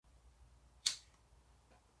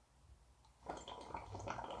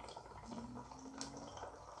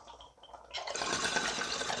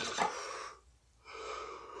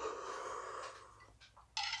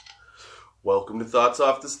Welcome to Thoughts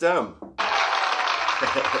Off the Stem.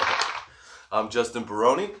 I'm Justin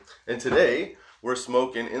Baroni, and today we're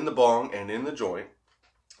smoking in the bong and in the joint.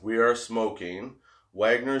 We are smoking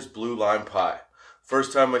Wagner's Blue Lime Pie.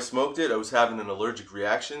 First time I smoked it, I was having an allergic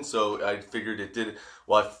reaction, so I figured it didn't,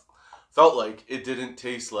 well, I felt like it didn't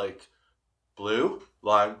taste like blue,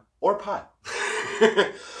 lime, or pie.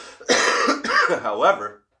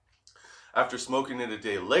 However, after smoking it a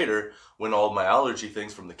day later, when all my allergy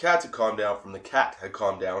things from the cat had calmed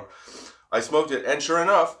down, I smoked it, and sure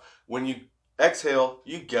enough, when you exhale,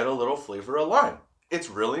 you get a little flavor of lime. It's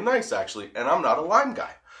really nice, actually, and I'm not a lime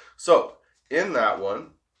guy. So, in that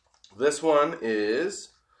one, this one is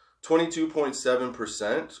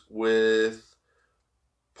 22.7% with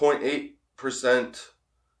 0.8%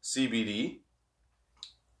 CBD.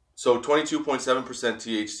 So 22.7%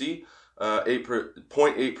 THC,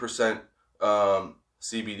 0.8%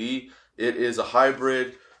 CBD. It is a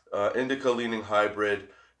hybrid, indica-leaning hybrid.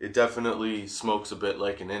 It definitely smokes a bit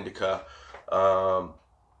like an indica.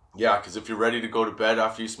 Yeah, because if you're ready to go to bed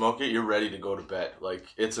after you smoke it, you're ready to go to bed. Like,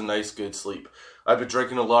 it's a nice, good sleep. I've been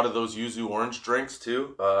drinking a lot of those yuzu orange drinks,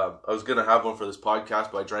 too. I was going to have one for this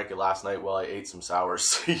podcast, but I drank it last night while I ate some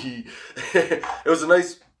sours. It was a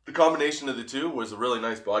nice, the combination of the two was a really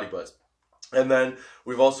nice body buzz. And then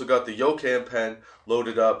we've also got the Yocan pen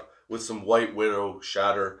loaded up with some White Widow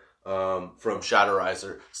shatter from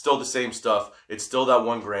Shatterizer. Still the same stuff. It's still that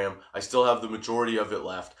 1 gram. I still have the majority of it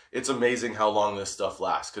left. It's amazing how long this stuff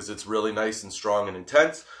lasts because it's really nice and strong and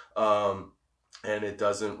intense. And it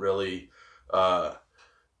doesn't really,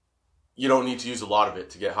 you don't need to use a lot of it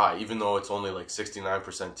to get high, even though it's only like 69%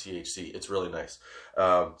 THC. It's really nice.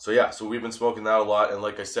 So yeah, so we've been smoking that a lot. And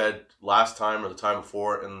like I said, last time or the time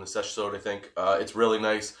before in the session, I think, it's really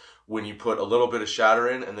nice when you put a little bit of shatter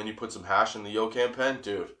in and then you put some hash in the Yocan pen.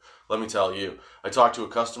 Dude, let me tell you, I talked to a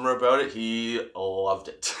customer about it. He loved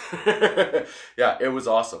it. Yeah, it was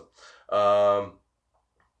awesome. So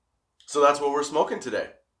that's what we're smoking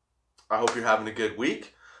today. I hope you're having a good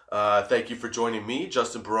week. Thank you for joining me,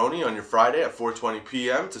 Justin Baroni, on your Friday at 4:20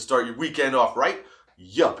 p.m. to start your weekend off right.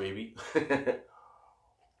 Yeah, baby.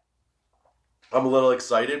 I'm a little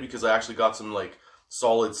excited because I actually got some like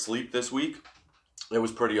solid sleep this week. It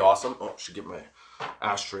was pretty awesome. Oh, I should get my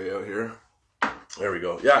ashtray out here. There we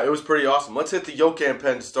go. Yeah, it was pretty awesome. Let's hit the Yocan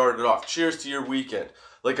pen to start it off. Cheers to your weekend.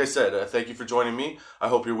 Like I said, thank you for joining me. I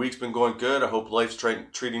hope your week's been going good. I hope life's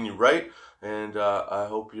treating you right. And I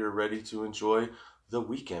hope you're ready to enjoy the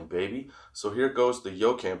weekend, baby. So here goes the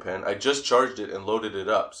Yocan pen. I just charged it and loaded it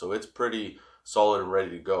up, so it's pretty solid and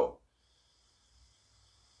ready to go.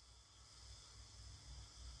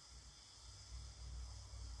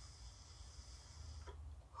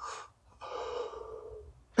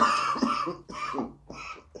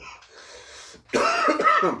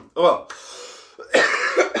 Well,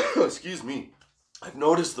 excuse me. I've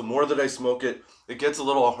noticed the more that I smoke it, it gets a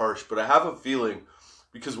little harsh, but I have a feeling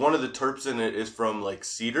because one of the terps in it is from like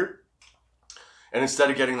cedar, and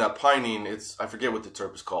instead of getting that pinene, I forget what the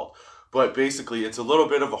terp is called, but basically it's a little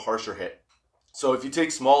bit of a harsher hit. So if you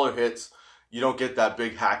take smaller hits, you don't get that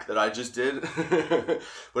big hack that I just did.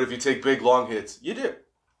 But if you take big long hits, you do.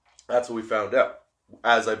 That's what we found out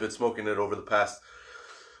as I've been smoking it over the past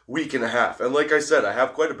week and a half. And like I said, I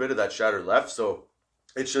have quite a bit of that shatter left, so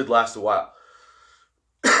it should last a while.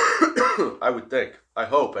 I would think. I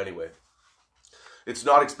hope, anyway. It's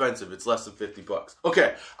not expensive. It's less than 50 bucks.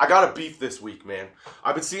 Okay, I got a beef this week, man.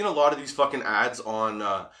 I've been seeing a lot of these fucking ads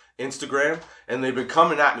on Instagram, and they've been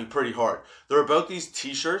coming at me pretty hard. They're about these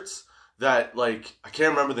t-shirts that, like, I can't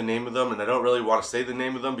remember the name of them, and I don't really want to say the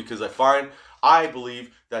name of them because I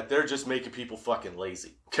believe that they're just making people fucking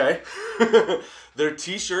lazy, okay? They're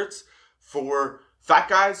t-shirts for fat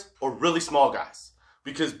guys or really small guys.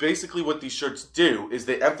 Because basically what these shirts do is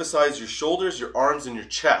they emphasize your shoulders, your arms, and your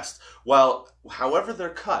chest, while however they're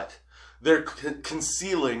cut, they're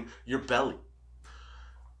concealing your belly.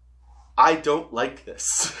 I don't like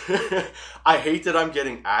this. I hate that I'm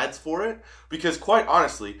getting ads for it, because quite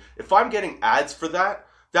honestly, if I'm getting ads for that,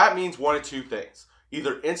 that means one of two things.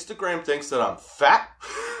 Either Instagram thinks that I'm fat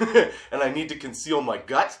and I need to conceal my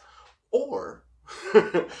gut, or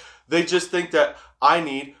they just think that I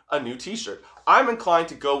need a new t-shirt. I'm inclined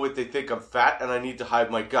to go with they think I'm fat and I need to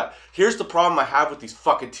hide my gut. Here's the problem I have with these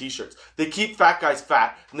fucking t-shirts. They keep fat guys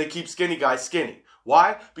fat and they keep skinny guys skinny.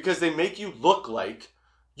 Why? Because they make you look like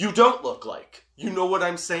you don't look like. You know what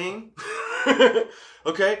I'm saying?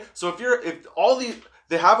 Okay? So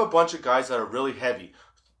they have a bunch of guys that are really heavy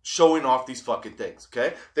showing off these fucking things,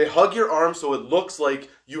 okay? They hug your arms so it looks like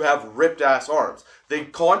you have ripped ass arms. They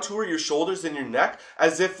contour your shoulders and your neck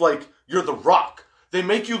as if like you're The Rock. They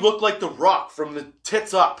make you look like The Rock from the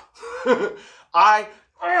tits up.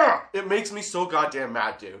 It makes me so goddamn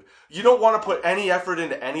mad, dude. You don't want to put any effort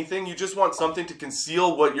into anything. You just want something to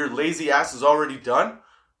conceal what your lazy ass has already done.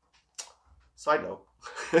 Side note,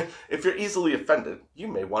 if you're easily offended, you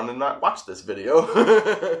may want to not watch this video.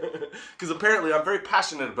 Because apparently I'm very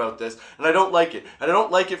passionate about this, and I don't like it. And I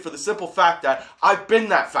don't like it for the simple fact that I've been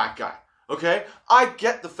that fat guy. Okay? I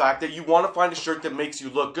get the fact that you want to find a shirt that makes you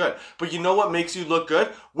look good. But you know what makes you look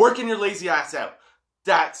good? Working your lazy ass out.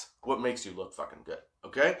 That's what makes you look fucking good.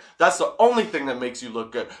 Okay? That's the only thing that makes you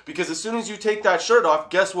look good. Because as soon as you take that shirt off,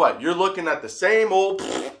 guess what? You're looking at the same old...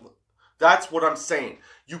 That's what I'm saying.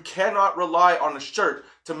 You cannot rely on a shirt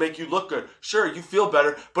to make you look good. Sure, you feel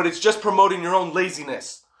better, but it's just promoting your own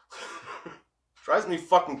laziness. Drives me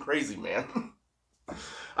fucking crazy, man.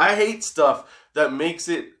 I hate stuff that makes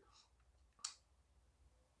it...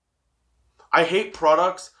 I hate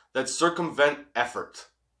products that circumvent effort.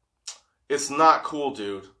 It's not cool,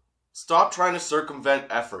 dude. Stop trying to circumvent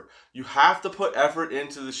effort. You have to put effort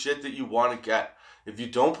into the shit that you want to get. If you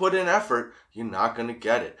don't put in effort, you're not going to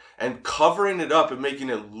get it. And covering it up and making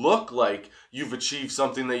it look like you've achieved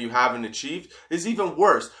something that you haven't achieved is even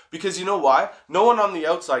worse. Because you know why? No one on the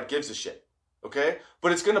outside gives a shit. Okay?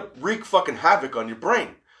 But it's going to wreak fucking havoc on your brain.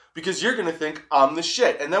 Because you're going to think, I'm the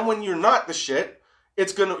shit. And then when you're not the shit, you're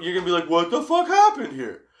going to be like, what the fuck happened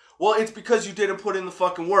here? Well, it's because you didn't put in the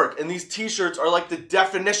fucking work. And these t-shirts are like the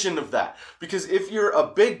definition of that. Because if you're a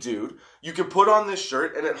big dude, you can put on this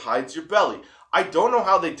shirt and it hides your belly. I don't know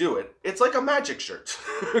how they do it. It's like a magic shirt,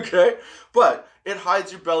 okay? But it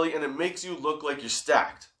hides your belly and it makes you look like you're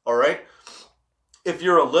stacked, all right? If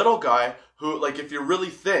you're a little guy who, like if you're really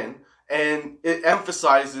thin and it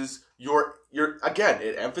emphasizes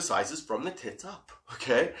it emphasizes from the tits up,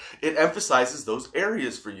 okay? It emphasizes those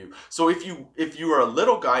areas for you. So if you are a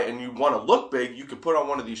little guy and you want to look big, you can put on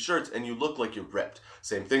one of these shirts and you look like you're ripped.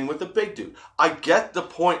 Same thing with the big dude. I get the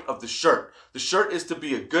point of the shirt. The shirt is to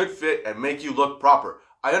be a good fit and make you look proper.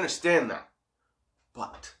 I understand that.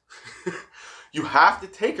 But you have to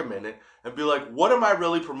take a minute and be like, what am I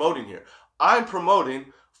really promoting here? I'm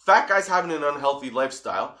promoting fat guys having an unhealthy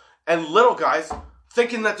lifestyle and little guys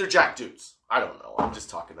thinking that they're jack dudes. I don't know. I'm just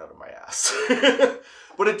talking out of my ass.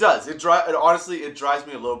 But it does. Honestly, it drives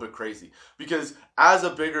me a little bit crazy. Because as a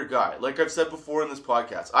bigger guy, like I've said before in this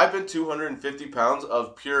podcast, I've been 250 pounds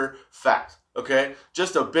of pure fat. Okay?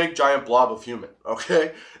 Just a big giant blob of human.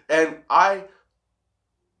 Okay? And I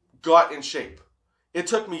got in shape. It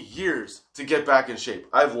took me years to get back in shape.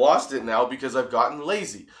 I've lost it now because I've gotten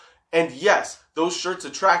lazy. And yes, those shirts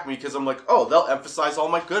attract me because I'm like, oh, they'll emphasize all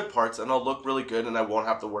my good parts and I'll look really good and I won't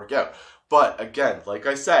have to work out. But again, like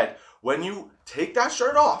I said, when you take that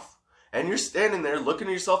shirt off and you're standing there looking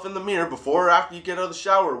at yourself in the mirror before or after you get out of the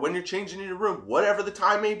shower, when you're changing in your room, whatever the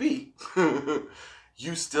time may be,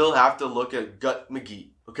 you still have to look at Gut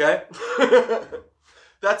McGee, okay?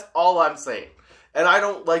 That's all I'm saying. And I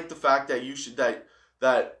don't like the fact that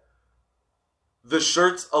that the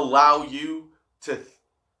shirts allow you to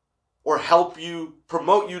or help you,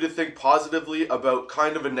 promote you to think positively about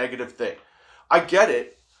kind of a negative thing. I get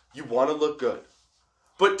it. You want to look good.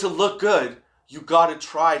 But to look good, you got to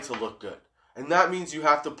try to look good. And that means you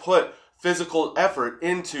have to put physical effort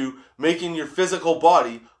into making your physical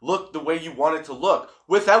body look the way you want it to look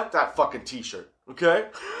without that fucking t-shirt. Okay?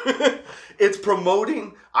 It's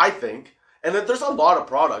promoting, I think, and there's a lot of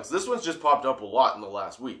products. This one's just popped up a lot in the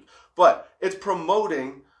last week. But it's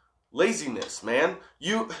promoting laziness, man.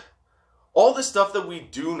 All the stuff that we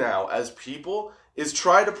do now as people is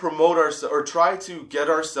try to promote ourselves or try to get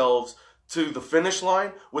ourselves to the finish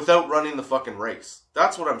line without running the fucking race.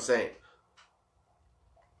 That's what I'm saying.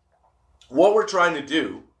 What we're trying to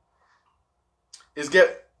do is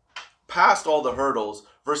get past all the hurdles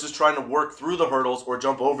versus trying to work through the hurdles or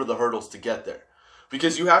jump over the hurdles to get there.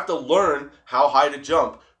 Because you have to learn how high to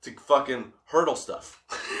jump to fucking hurdle stuff.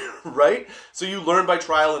 Right? So you learn by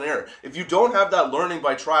trial and error. If you don't have that learning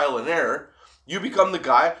by trial and error, you become the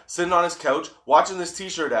guy sitting on his couch watching this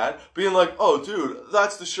t-shirt ad being like, oh dude,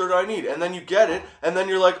 that's the shirt I need. And then you get it and then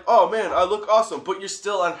you're like, oh man, I look awesome. But you're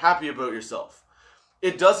still unhappy about yourself.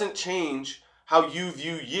 It doesn't change how you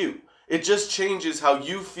view you. It just changes how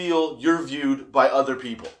you feel you're viewed by other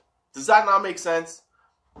people. Does that not make sense?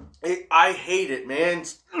 I hate it, man.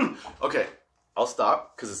 Okay, I'll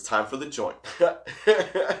stop because it's time for the joint.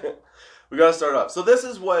 We gotta start off. So this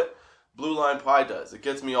is what Blue Line Pie does. It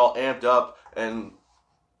gets me all amped up and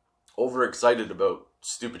overexcited about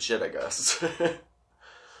stupid shit, I guess.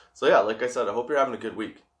 So yeah, like I said, I hope you're having a good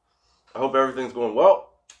week. I hope everything's going well.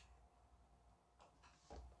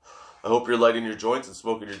 I hope you're lighting your joints and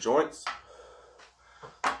smoking your joints.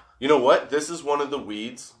 You know what? This is one of the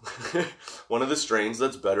weeds, one of the strains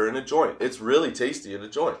that's better in a joint. It's really tasty in a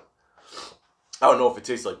joint. I don't know if it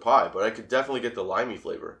tastes like pie, but I could definitely get the limey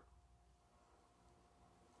flavor.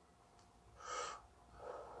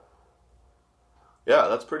 Yeah,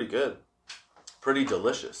 that's pretty good. Pretty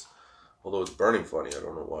delicious. Although it's burning funny, I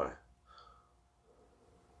don't know why.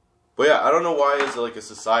 But yeah, I don't know why as like a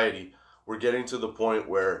society, we're getting to the point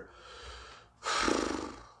where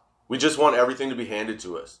we just want everything to be handed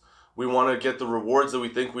to us. We want to get the rewards that we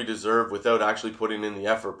think we deserve without actually putting in the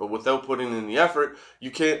effort. But without putting in the effort,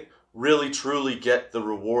 you can't really truly get the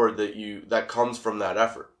reward that comes from that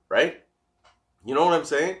effort, right? You know what I'm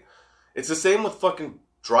saying? It's the same with fucking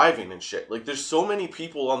driving and shit. Like, there's so many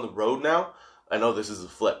people on the road now. I know this is a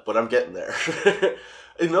flip, but I'm getting there.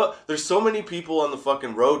 There's so many people on the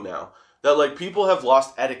fucking road now that, like, people have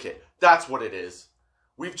lost etiquette. That's what it is.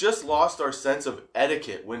 We've just lost our sense of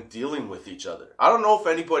etiquette when dealing with each other. I don't know if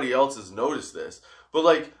anybody else has noticed this, but,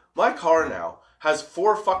 like, my car now has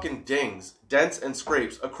 4 fucking dings, dents, and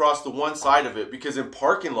scrapes across the one side of it because in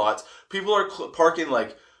parking lots, people are parking,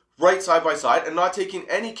 like, right side by side and not taking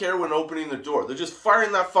any care when opening the door. They're just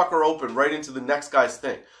firing that fucker open right into the next guy's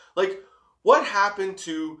thing. Like, what happened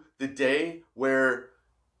to the day where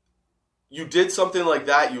you did something like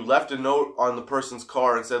that, you left a note on the person's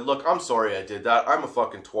car and said, look, I'm sorry I did that. I'm a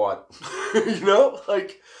fucking twat. You know?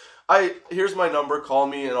 Like, here's my number, call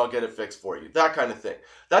me and I'll get it fixed for you. That kind of thing.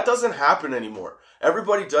 That doesn't happen anymore.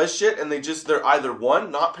 Everybody does shit and they're either,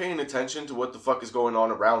 one, not paying attention to what the fuck is going on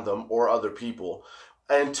around them or other people.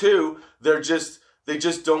 And 2, they just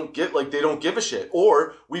don't they don't give a shit.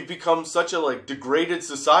 Or we've become such a, like, degraded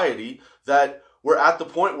society that we're at the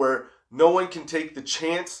point where no one can take the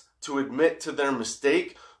chance to admit to their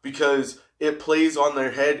mistake because it plays on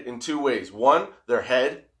their head in 2 ways. 1, their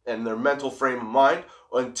head and their mental frame of mind.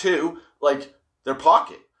 And 2, like, their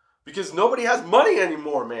pocket. Because nobody has money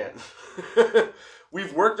anymore, man.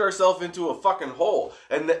 We've worked ourselves into a fucking hole.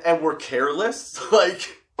 And we're careless.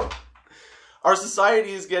 Like, our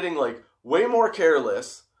society is getting, like, way more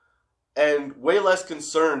careless and way less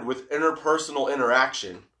concerned with interpersonal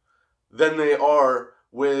interaction than they are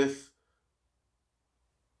with...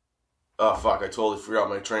 Oh, fuck, I totally forgot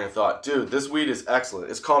my train of thought. Dude, this weed is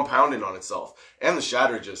excellent. It's compounding on itself. And the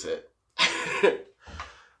shatter just hit.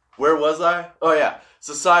 Where was I? Oh, yeah.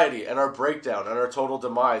 Society and our breakdown and our total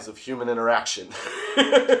demise of human interaction.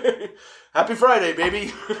 Happy Friday,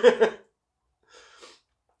 baby.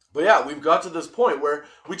 But yeah, we've got to this point where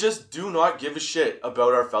we just do not give a shit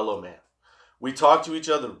about our fellow man. We talk to each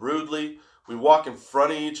other rudely. We walk in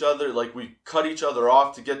front of each other, like we cut each other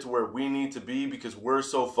off to get to where we need to be because we're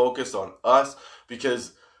so focused on us,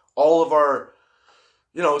 because all of our,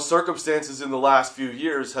 circumstances in the last few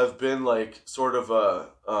years have been like sort of a,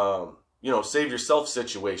 save yourself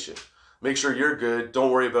situation. Make sure you're good.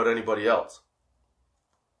 Don't worry about anybody else.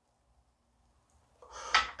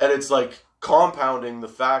 And it's like compounding the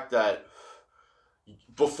fact that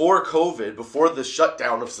before COVID, before the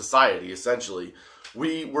shutdown of society, essentially,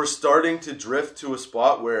 we were starting to drift to a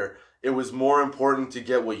spot where it was more important to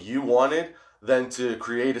get what you wanted than to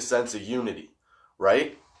create a sense of unity,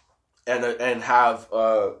 right? And have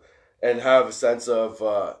a sense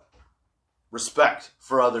of respect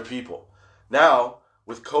for other people. Now,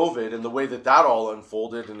 with COVID and the way that all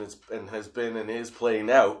unfolded and has been and is playing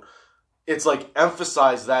out, it's like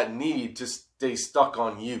emphasize that need to stay stuck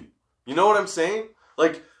on you. You know what I'm saying?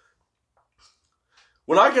 Like,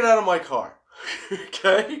 when I get out of my car,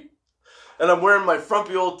 okay, and I'm wearing my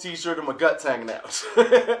frumpy old t-shirt and my guts hanging out,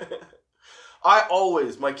 I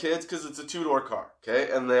always, my kids, because it's a 2-door car,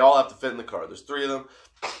 okay, and they all have to fit in the car. There's 3 of them.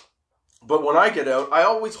 But when I get out, I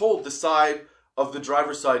always hold the side of the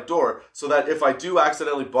driver's side door so that if I do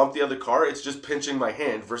accidentally bump the other car, it's just pinching my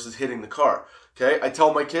hand versus hitting the car. Okay, I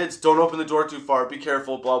tell my kids, don't open the door too far, be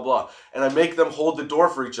careful, blah, blah. And I make them hold the door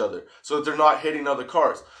for each other so that they're not hitting other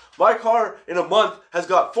cars. My car, in a month, has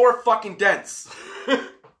got 4 fucking dents.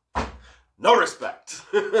 No respect.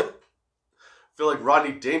 I feel like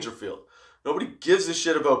Rodney Dangerfield. Nobody gives a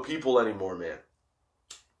shit about people anymore, man.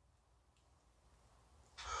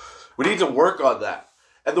 We need to work on that.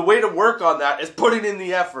 And the way to work on that is putting in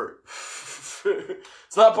the effort.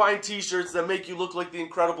 It's not buying t-shirts that make you look like the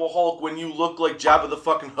Incredible Hulk when you look like Jabba the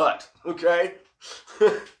fucking Hutt, okay?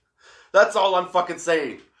 That's all I'm fucking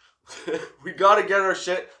saying. We gotta get our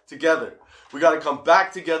shit together. We gotta come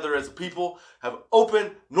back together as a people, have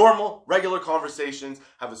open, normal, regular conversations,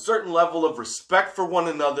 have a certain level of respect for one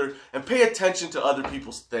another, and pay attention to other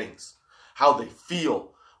people's things. How they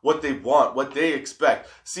feel, what they want, what they expect.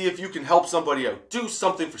 See if you can help somebody out. Do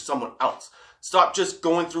something for someone else. Stop just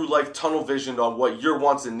going through life tunnel visioned on what your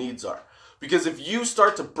wants and needs are. Because if you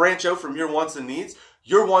start to branch out from your wants and needs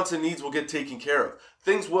will get taken care of.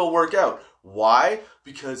 Things will work out. Why?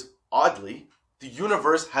 Because oddly, the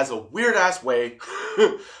universe has a weird ass way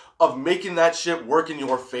of making that shit work in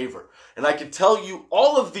your favor. And I can tell you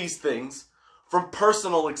all of these things from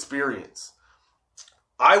personal experience.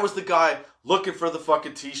 I was the guy looking for the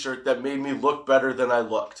fucking t-shirt that made me look better than I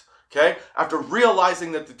looked. Okay? After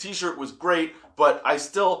realizing that the t-shirt was great, but I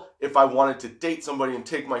still, if I wanted to date somebody and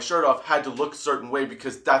take my shirt off, had to look a certain way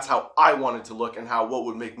because that's how I wanted to look and what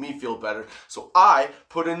would make me feel better. So I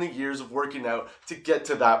put in the years of working out to get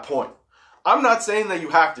to that point. I'm not saying that you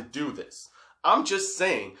have to do this. I'm just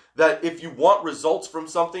saying that if you want results from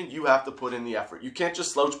something, you have to put in the effort. You can't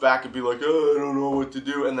just slouch back and be like, oh, I don't know what to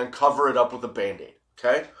do, and then cover it up with a Band-Aid,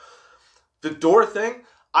 okay? The door thing,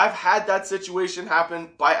 I've had that situation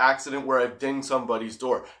happen by accident where I've dinged somebody's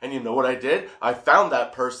door. And you know what I did? I found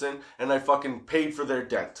that person and I fucking paid for their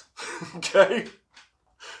dent. Okay?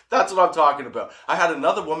 That's what I'm talking about. I had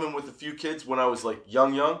another woman with a few kids when I was like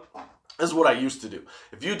young. This is what I used to do.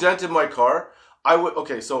 If you dented my car, I would,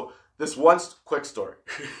 okay, so this one quick story.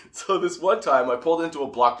 So this one time I pulled into a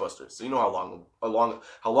Blockbuster. So you know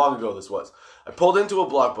how long ago this was. I pulled into a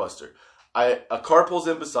Blockbuster. A car pulls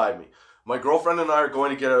in beside me. My girlfriend and I are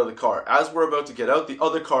going to get out of the car. As we're about to get out, the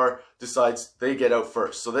other car decides they get out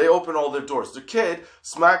first. So they open all their doors. The kid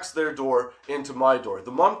smacks their door into my door.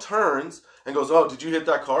 The mom turns and goes, oh, did you hit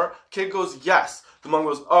that car? Kid goes, yes. The mom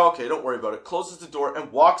goes, oh, okay, don't worry about it. Closes the door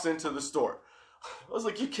and walks into the store. I was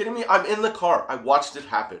like, you kidding me? I'm in the car. I watched it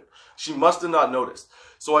happen. She must have not noticed.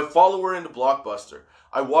 So I follow her into Blockbuster.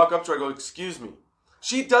 I walk up to her, I go, excuse me.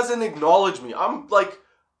 She doesn't acknowledge me. I'm like,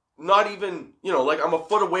 not even, like I'm a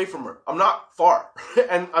foot away from her. I'm not far.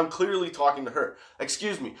 And I'm clearly talking to her.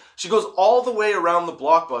 Excuse me. She goes all the way around the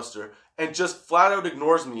Blockbuster and just flat out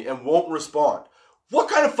ignores me and won't respond. What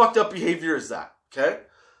kind of fucked up behavior is that? Okay?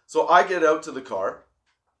 So I get out to the car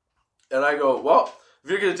and I go, well,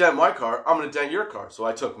 if you're going to dent my car, I'm going to dent your car. So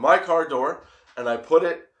I took my car door and I put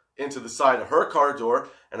it into the side of her car door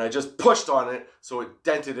and I just pushed on it so it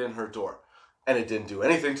dented in her door. And it didn't do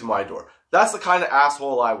anything to my door. That's the kind of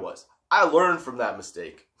asshole I was. I learned from that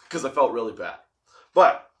mistake because I felt really bad.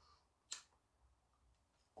 But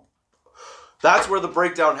that's where the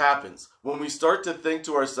breakdown happens. When we start to think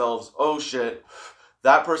to ourselves, oh shit,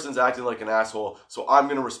 that person's acting like an asshole, so I'm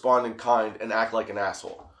going to respond in kind and act like an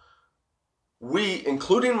asshole. We,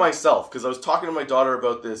 including myself, because I was talking to my daughter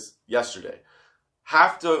about this yesterday,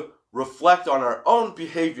 have to reflect on our own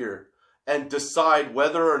behavior and decide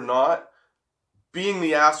whether or not being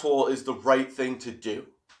the asshole is the right thing to do.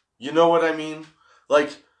 You know what I mean?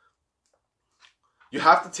 Like, you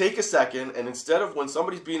have to take a second, and instead of when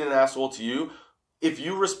somebody's being an asshole to you, if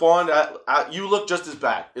you respond you look just as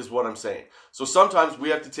bad, is what I'm saying. So sometimes we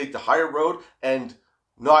have to take the higher road and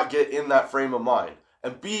not get in that frame of mind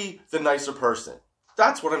and be the nicer person.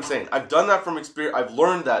 That's what I'm saying. I've done that from experience. I've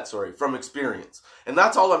learned that, from experience. And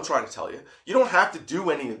that's all I'm trying to tell you. You don't have to do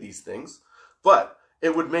any of these things, but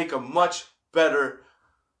it would make a much better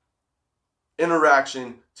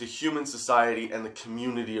interaction to human society and the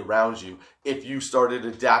community around you if you started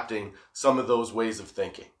adapting some of those ways of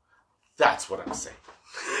thinking. That's what I'm saying.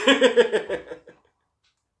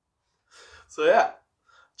 So yeah,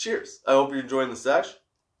 cheers. I hope you're enjoying the sesh.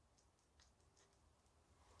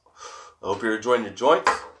 I hope you're enjoying your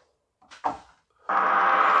joints. And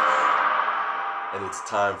it's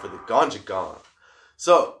time for the Ganja Gong.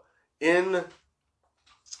 So, in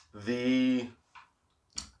the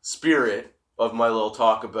spirit of my little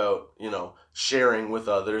talk about, sharing with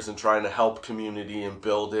others and trying to help community and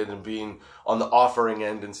build it and being on the offering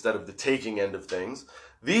end instead of the taking end of things,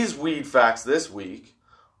 these weed facts this week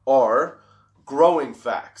are growing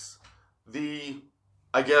facts. The,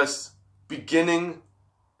 beginning,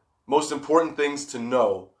 most important things to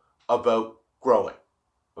know about growing.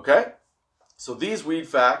 Okay? So these weed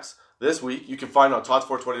facts this week you can find on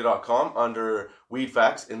tots420.com under weed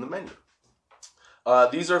facts in the menu.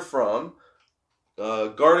 These are from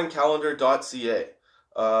gardencalendar.ca.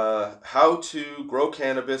 How to grow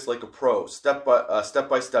cannabis like a pro,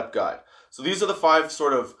 step-by-step guide. So these are the 5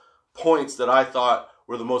 sort of points that I thought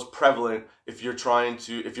were the most prevalent if you're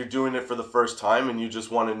doing it for the first time and you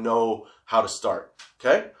just want to know how to start.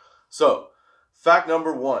 Okay? So, fact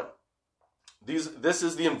number 1. This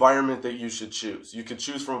is the environment that you should choose. You could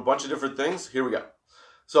choose from a bunch of different things. Here we go.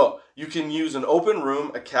 So, you can use an open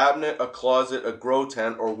room, a cabinet, a closet, a grow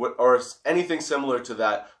tent, or anything similar to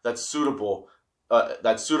that that's suitable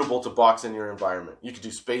that's suitable to box in your environment. You could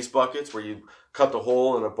do space buckets where you cut the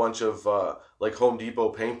hole in a bunch of like Home Depot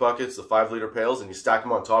paint buckets, the 5-liter pails, and you stack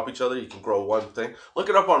them on top of each other. You can grow one thing. Look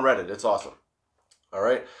it up on Reddit. It's awesome. All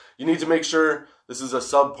right. You need to make sure this is a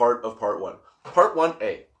sub part of part 1. Part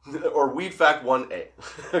 1A or Weed Fact 1A.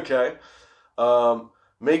 Okay.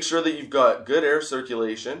 Make sure that you've got good air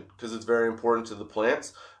circulation because it's very important to the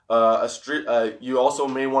plants. You also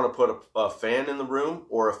may want to put a fan in the room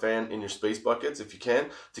or a fan in your space buckets if you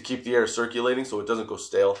can to keep the air circulating so it doesn't go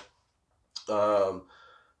stale.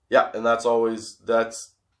 Yeah, and those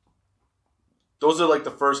are like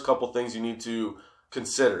the first couple things you need to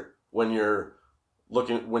consider when you're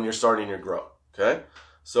starting your grow. Okay,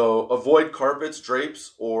 so avoid carpets,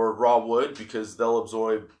 drapes, or raw wood because they'll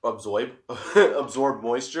absorb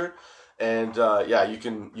moisture, and yeah, you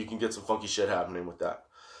can get some funky shit happening with that.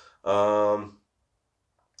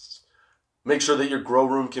 Make sure that your grow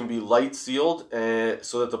room can be light sealed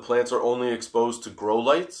so that the plants are only exposed to grow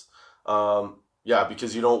lights. Yeah,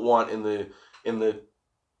 because you don't want in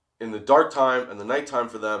the dark time and the nighttime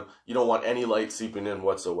for them, you don't want any light seeping in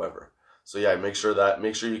whatsoever. So yeah, make sure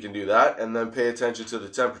you can do that, and then pay attention to the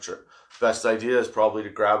temperature. Best idea is probably to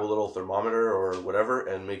grab a little thermometer or whatever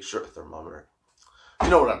and make sure thermometer. You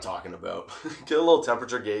know what I'm talking about. Get a little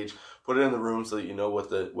temperature gauge, put it in the room so that you know what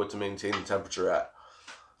to maintain the temperature at.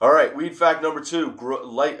 All right, weed fact number 2: grow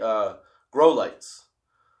lights.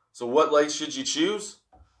 So what lights should you choose?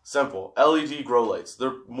 Simple. LED grow lights.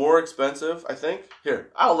 They're more expensive, I think. Here,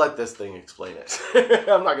 I'll let this thing explain it.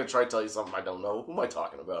 I'm not going to try to tell you something I don't know. Who am I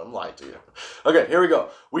talking about? I'm lying to you. Okay, here we go.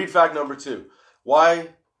 Weed fact number 2. Why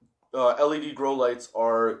LED grow lights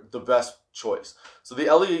are the best choice. So the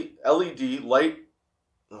LED light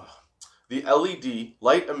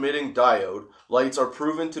emitting diode lights are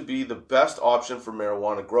proven to be the best option for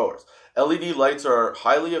marijuana growers. LED lights are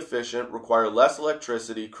highly efficient, require less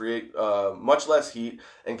electricity, create much less heat,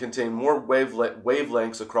 and contain more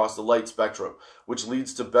wavelengths across the light spectrum, which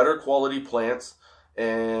leads to better quality plants.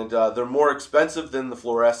 And they're more expensive than the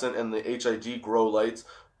fluorescent and the HID grow lights,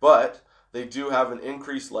 but they do have an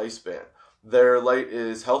increased lifespan. Their light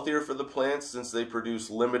is healthier for the plants since they produce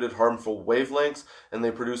limited harmful wavelengths and they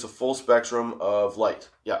produce a full spectrum of light.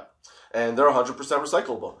 Yeah, and they're 100%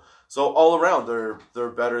 recyclable. So all around, they're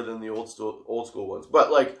better than the old school ones. But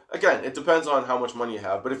like again, it depends on how much money you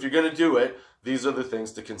have. But if you're gonna do it, these are the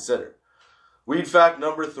things to consider. Weed fact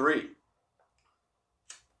number 3: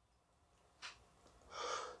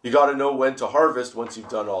 you got to know when to harvest once you've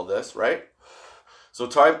done all this, right? So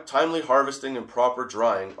timely harvesting and proper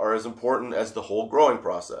drying are as important as the whole growing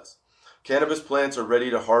process. Cannabis plants are ready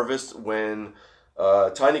to harvest when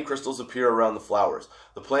tiny crystals appear around the flowers.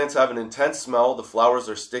 The plants have an intense smell, the flowers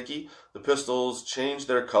are sticky, the pistils change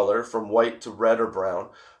their color from white to red or brown,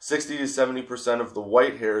 60 to 70% of the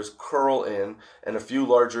white hairs curl in, and a few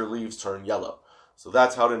larger leaves turn yellow. So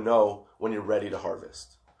that's how to know when you're ready to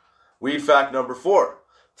harvest. Weed fact number 4: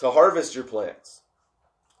 to harvest your plants,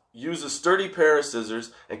 use a sturdy pair of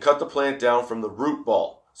scissors and cut the plant down from the root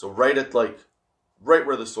ball. So right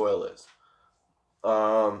where the soil is.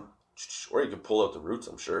 Or you could pull out the roots,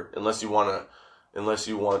 I'm sure. Unless you want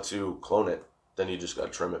to clone it, then you just got to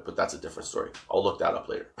trim it. But that's a different story. I'll look that up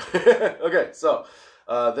later. Okay, so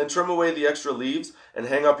then trim away the extra leaves and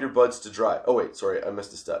hang up your buds to dry. Oh wait, sorry, I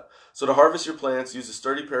missed a step. So to harvest your plants, use a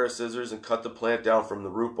sturdy pair of scissors and cut the plant down from the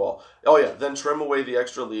root ball. Oh yeah, then trim away the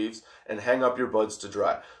extra leaves and hang up your buds to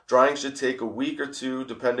dry. Drying should take a week or 2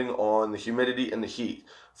 depending on the humidity and the heat.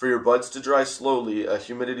 For your buds to dry slowly, a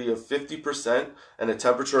humidity of 50% and a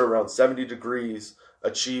temperature around 70 degrees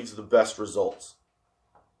achieves the best results.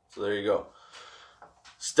 So there you go.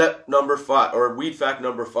 Step number 5, or weed fact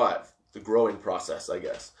number 5, the growing process, I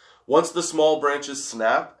guess. Once the small branches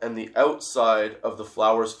snap and the outside of the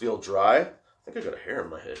flowers feel dry, I think I got a hair in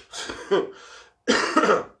my head.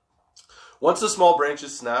 Once the small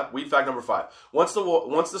branches snap, weed fact number 5. Once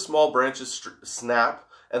the small branches snap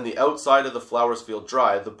and the outside of the flowers feel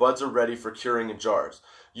dry, the buds are ready for curing in jars.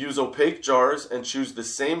 Use opaque jars and choose the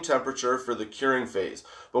same temperature for the curing phase,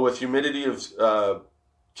 but with humidity of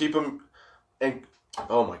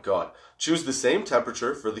choose the same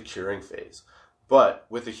temperature for the curing phase, but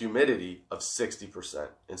with a humidity of 60%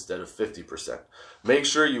 instead of 50%. Make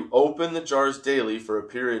sure you open the jars daily for a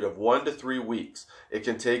period of 1 to 3 weeks. It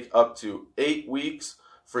can take up to 8 weeks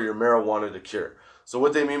for your marijuana to cure. So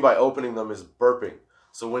what they mean by opening them is burping.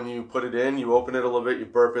 So when you put it in, you open it a little bit, you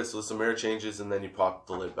burp it so some air changes, and then you pop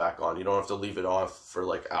the lid back on. You don't have to leave it off for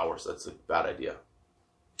like hours. That's a bad idea.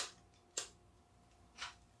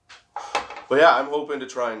 But yeah, I'm hoping to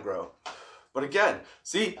try and grow. But again,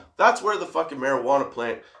 see, that's where the fucking marijuana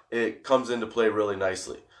plant it comes into play really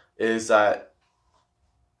nicely is that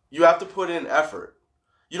you have to put in effort.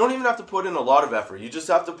 You don't even have to put in a lot of effort. You just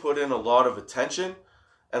have to put in a lot of attention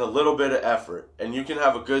and a little bit of effort, and you can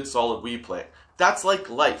have a good, solid weed plant. That's like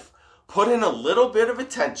life. Put in a little bit of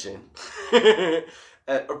attention, or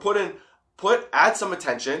add some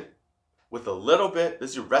attention with a little bit.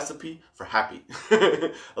 This is your recipe for happy.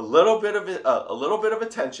 a little bit of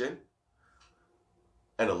attention,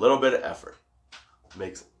 and a little bit of effort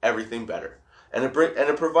makes everything better, and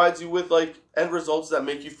it provides you with like end results that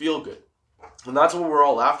make you feel good, and that's what we're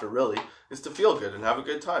all after, really, is to feel good and have a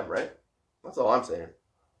good time, right? That's all I'm saying.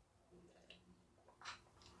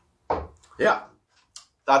 Yeah,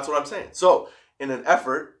 that's what I'm saying. So, in an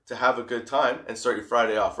effort to have a good time and start your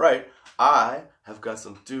Friday off right, I have got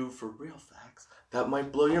some Dude for Real facts that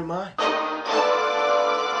might blow your mind.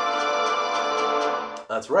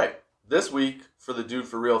 That's right. This week, for the Dude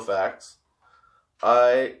for Real facts,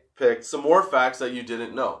 I picked some more facts that you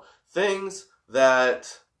didn't know. Things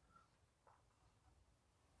that,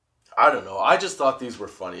 I don't know. I just thought these were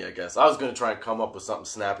funny, I guess. I was going to try and come up with something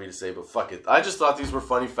snappy to say, but fuck it. I just thought these were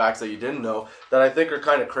funny facts that you didn't know that I think are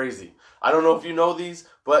kind of crazy. I don't know if you know these,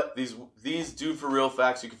 but these Dude for Real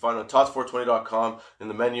facts you can find on tots420.com in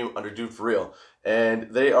the menu under Dude for Real.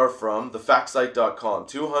 And they are from thefactsite.com.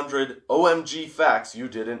 200 OMG facts you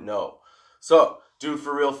didn't know. So, Dude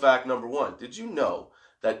for Real fact number 1. Did you know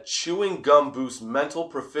that chewing gum boosts mental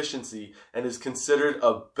proficiency and is considered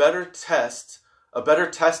a better test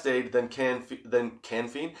aid than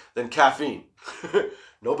caffeine?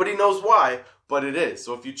 Nobody knows why, but it is.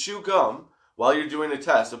 So if you chew gum while you're doing a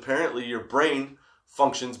test, apparently your brain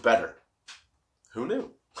functions better. Who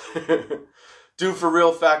knew? Dude for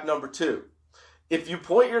Real fact number 2. If you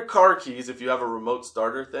point your car keys, if you have a remote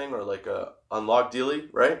starter thing or like a unlock dealie,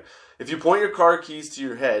 right? If you point your car keys to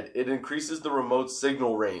your head, it increases the remote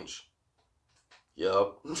signal range.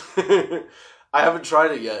 Yup. I haven't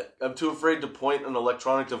tried it yet. I'm too afraid to point an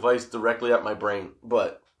electronic device directly at my brain.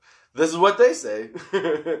 But this is what they say.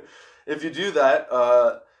 If you do that,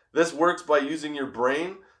 this works by using your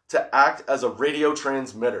brain to act as a radio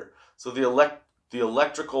transmitter. So the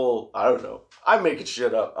electrical, I don't know. I'm making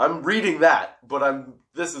shit up. I'm reading that, but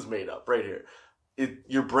this is made up right here.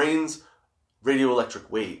 Your brain's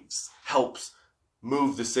radioelectric waves helps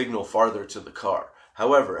move the signal farther to the car.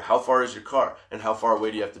 However, how far is your car and how far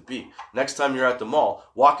away do you have to be? Next time you're at the mall,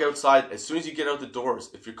 walk outside. As soon as you get out the doors,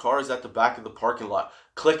 if your car is at the back of the parking lot,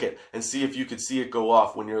 click it and see if you could see it go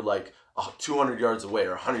off when you're like 200 yards away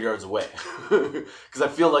or 100 yards away. Because I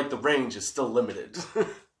feel like the range is still limited.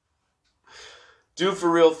 Dude for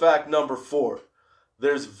Real fact number 4.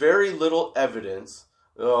 There's very little evidence.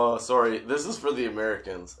 Oh, sorry. This is for the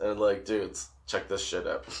Americans. And like, dudes, check this shit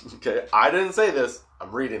out. Okay? I didn't say this.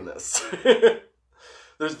 I'm reading this.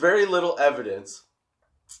 There's very little evidence.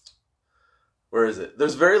 Where is it?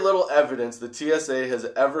 There's very little evidence the TSA has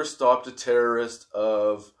ever stopped a terrorist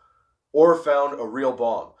or found a real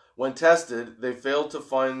bomb. When tested, they failed to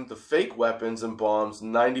find the fake weapons and bombs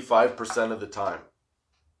 95% of the time.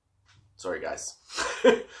 Sorry, guys.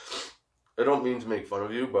 I don't mean to make fun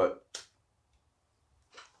of you, but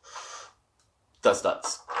that's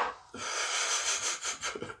nuts.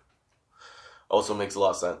 Also makes a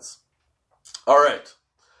lot of sense. All right.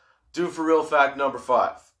 Dude for Real fact number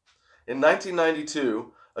 5. In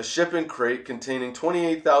 1992, a shipping crate containing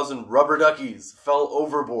 28,000 rubber duckies fell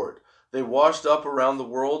overboard. They washed up around the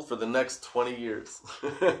world for the next 20 years.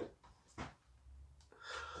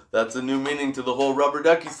 That's a new meaning to the whole rubber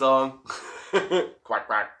ducky song. Quack,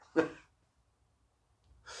 quack.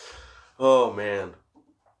 Oh, man.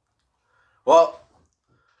 Well,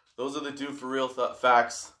 those are the Dude for Real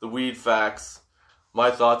facts, the weed facts. My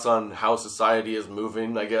thoughts on how society is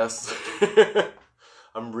moving, I guess.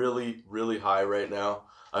 I'm really, really high right now.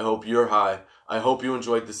 I hope you're high. I hope you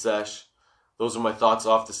enjoyed the sesh. Those are my thoughts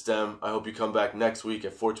off the stem. I hope you come back next week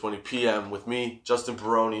at 4:20 p.m. with me, Justin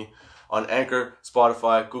Peroni, on Anchor,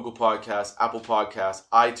 Spotify, Google Podcasts, Apple Podcasts,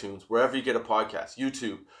 iTunes, wherever you get a podcast,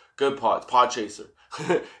 YouTube, Good Pods, Podchaser.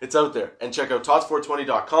 It's out there. And check out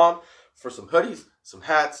tots420.com for some hoodies, some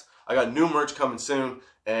hats. I got new merch coming soon.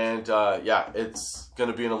 And yeah, it's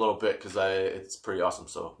going to be in a little bit because it's pretty awesome.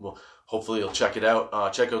 So well, hopefully you'll check it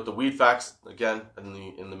out. Check out the weed facts, again,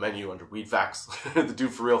 in the menu under weed facts, the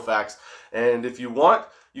Dude for Real facts. And if you want,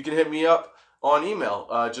 you can hit me up on email.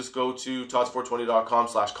 Just go to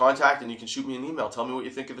tots420.com/contact and you can shoot me an email. Tell me what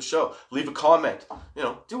you think of the show. Leave a comment.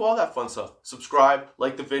 Do all that fun stuff. Subscribe,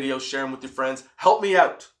 like the video, share them with your friends. Help me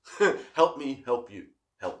out. Help me help you.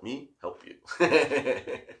 Help me help you.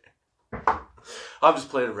 I'm just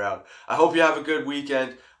playing around. I hope you have a good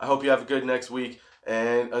weekend. I hope you have a good next week.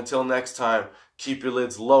 And until next time, keep your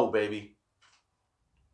lids low, baby.